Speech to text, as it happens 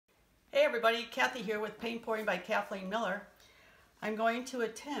Hey everybody, Kathy here with Paint Pouring by Kathleen Miller. I'm going to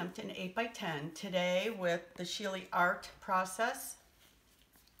attempt an 8x10 today with the Sheely Art process.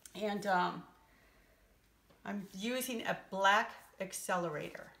 And I'm using a black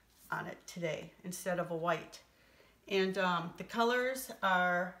accelerator on it today instead of a white. And the colors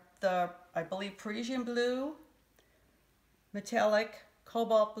are I believe, Parissan blue, metallic,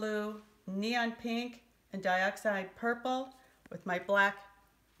 cobalt blue, neon pink, and dioxide purple with my black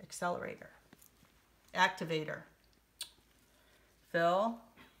activator. Phil,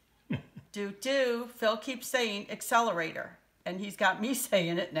 Phil keeps saying accelerator, and he's got me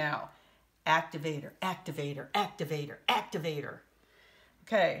saying it now. Activator, activator, activator, activator.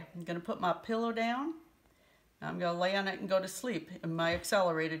 Okay, I'm gonna put my pillow down. I'm gonna lay on it and go to sleep in my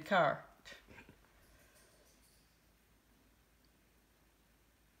accelerated car.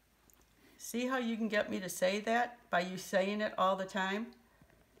 See how you can get me to say that by you saying it all the time?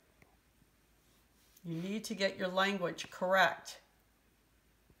 You need to get your language correct.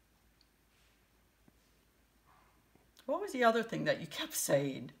 What was the other thing that you kept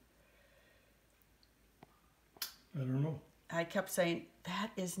saying? I don't know. I kept saying,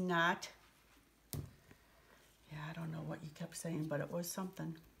 that is not... Yeah, I don't know what you kept saying, but it was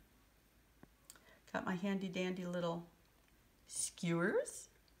something. Got my handy dandy little skewers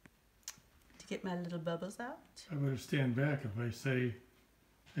to get my little bubbles out. I better stand back if I say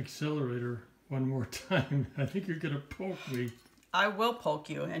accelerator one more time. I think you're going to poke me. I will poke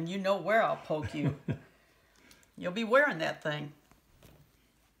you, and you know where I'll poke you. You'll be wearing that thing.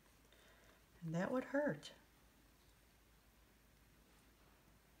 And that would hurt.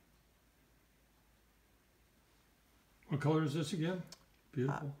 What color is this again?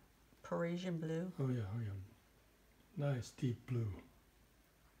 Beautiful. Parissan blue. Oh yeah, oh yeah. Nice deep blue.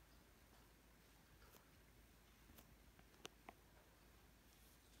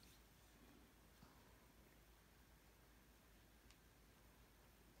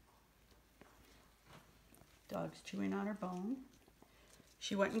 Dog's chewing on her bone.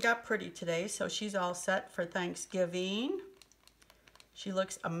 She went and got pretty today, so she's all set for Thanksgiving. She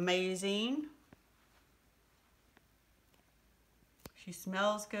looks amazing. She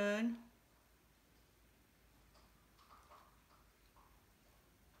smells good.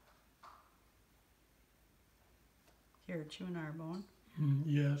 Here, chewing on her bone.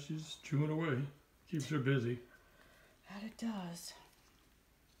 Yeah, she's chewing away. Keeps her busy. That it does.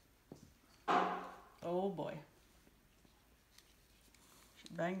 Oh boy. She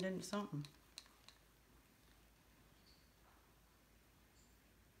banged into something.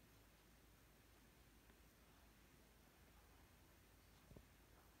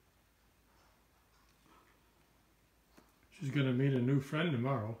 She's going to meet a new friend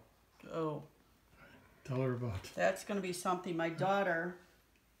tomorrow. Oh. Tell her about. That's going to be something. My daughter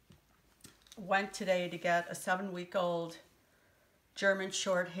went today to get a 7-week-old German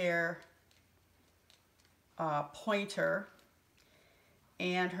short hair pointer,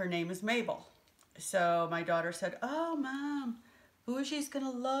 and her name is Mabel. So my daughter said, "Oh, Mom, Bougie's going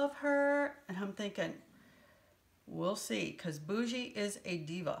to love her." And I'm thinking, we'll see, because Bougie is a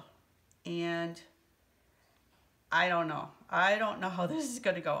diva. And I don't know. I don't know how this is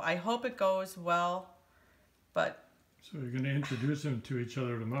going to go. I hope it goes well, but... So you're going to introduce them to each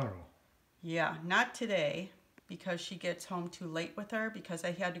other tomorrow? Yeah, not today, because she gets home too late with her, because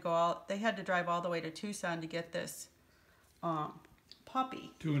they had to drive all the way to Tucson to get this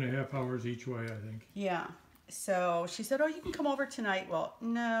puppy. 2.5 hours each way, I think. Yeah. So she said, "Oh, you can come over tonight." Well,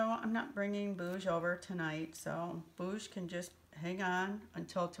 no, I'm not bringing Bouge over tonight, so Bouge can just hang on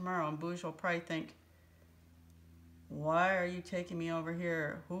until tomorrow, and Bouge will probably think, "Why are you taking me over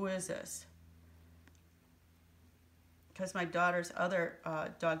here? Who is this?" Because my daughter's other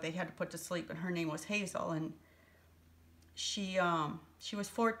dog they had to put to sleep, and her name was Hazel, and she was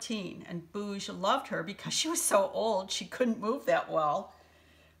 14, and Bouge loved her because she was so old she couldn't move that well.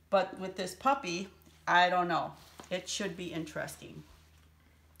 But with this puppy, I don't know. It should be interesting.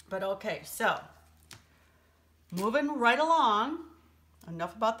 But okay, so moving right along.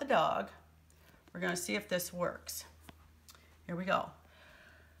 Enough about the dog. We're going to see if this works. Here we go.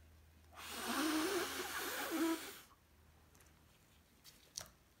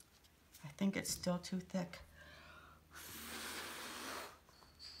 I think it's still too thick.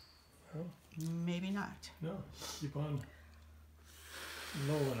 Well, maybe not. No, keep on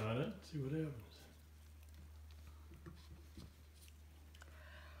lowering on it, see what happens.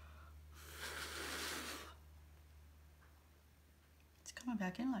 It's coming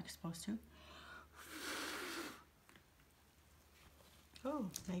back in like it's supposed to.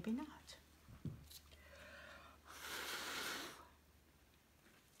 Oh, maybe not.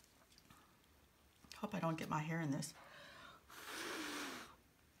 Hope I don't get my hair in this.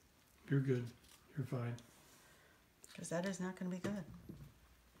 You're good. You're fine. Because that is not going to be good.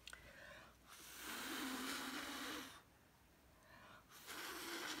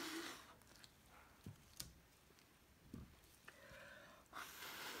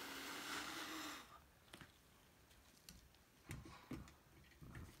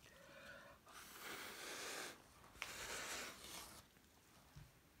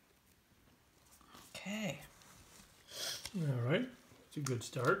 Okay. All right. It's a good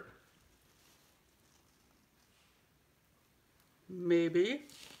start. Maybe.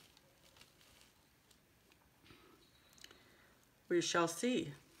 We shall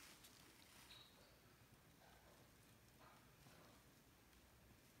see.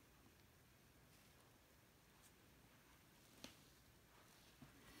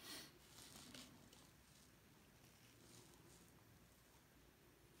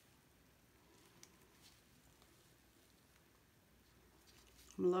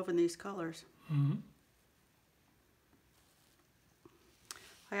 I'm loving these colors. Mm-hmm.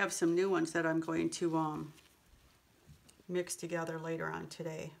 I have some new ones that I'm going to mix together later on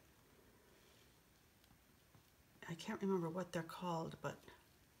today. I can't remember what they're called, but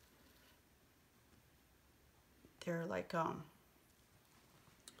they're like Oh,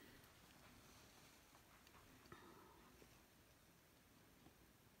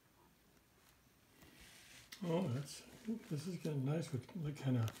 this is getting nice with the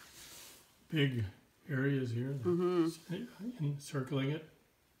kind of big areas here. Encircling it.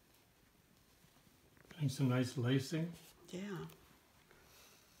 Getting some nice lacing. yeah.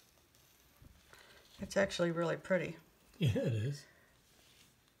 It's actually really pretty. Yeah, it is.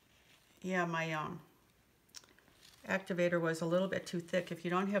 Yeah, my activator was a little bit too thick. If you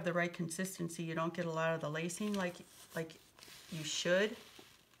don't have the right consistency, you don't get a lot of the lacing like you should.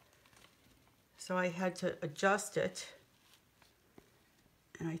 So I had to adjust it.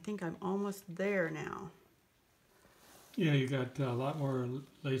 And I think I'm almost there now. Yeah, you got a lot more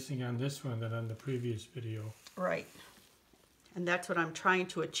lacing on this one than on the previous video. Right. And that's what I'm trying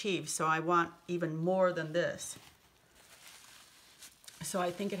to achieve. So I want even more than this. So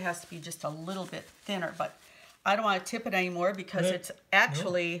I think it has to be just a little bit thinner, but I don't want to tip it anymore because it's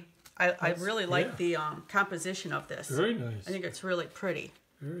actually, I really like the composition of this. Very nice. I think it's really pretty.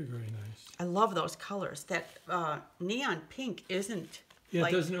 Very, very nice. I love those colors. That neon pink isn't Yeah,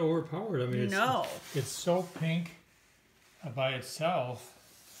 like, it doesn't overpower it. I mean, no. It's so pink by itself,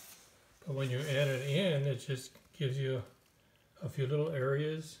 but when you add it in, it just gives you a few little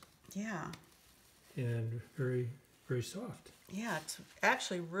areas. Yeah. And very, very soft. Yeah, it's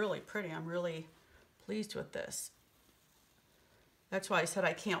actually really pretty. I'm really pleased with this. That's why I said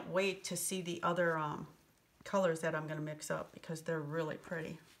I can't wait to see the other colors that I'm going to mix up because they're really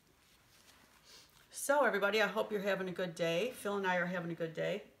pretty. So everybody, I hope you're having a good day. Phil and I are having a good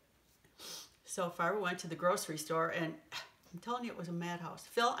day. So far, we went to the grocery store and I'm telling you, it was a madhouse.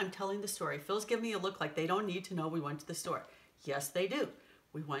 Phil, I'm telling the story. Phil's giving me a look like they don't need to know we went to the store. Yes, they do.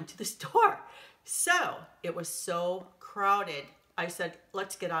 We went to the store. So it was so crowded. I said,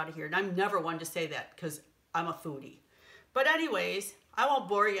 let's get out of here. And I'm never one to say that because I'm a foodie. But anyways, I won't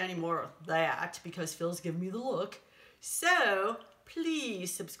bore you anymore with that because Phil's giving me the look. So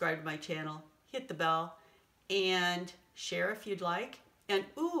please subscribe to my channel, hit the bell, and share if you'd like. And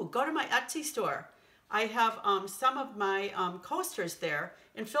ooh, go to my Etsy store. I have some of my coasters there,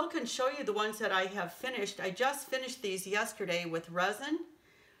 and Phil can show you the ones that I have finished. I just finished these yesterday with resin,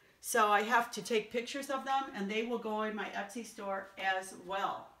 so I have to take pictures of them, and they will go in my Etsy store as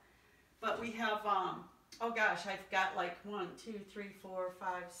well. But we have, oh gosh, I've got like 1, 2, 3, 4,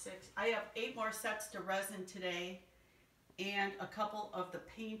 5, 6. I have 8 more sets to resin today, and a couple of the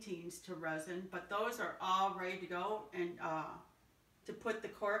paintings to resin, but those are all ready to go, and to put the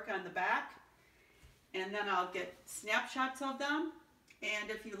cork on the back. And then I'll get snapshots of them. And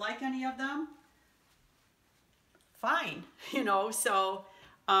if you like any of them, fine. You know, so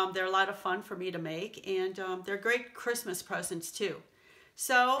they're a lot of fun for me to make. And they're great Christmas presents too.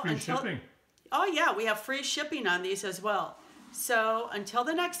 So Free shipping. Oh yeah, we have free shipping on these as well. So until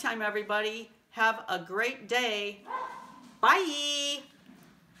the next time, everybody, have a great day. Bye.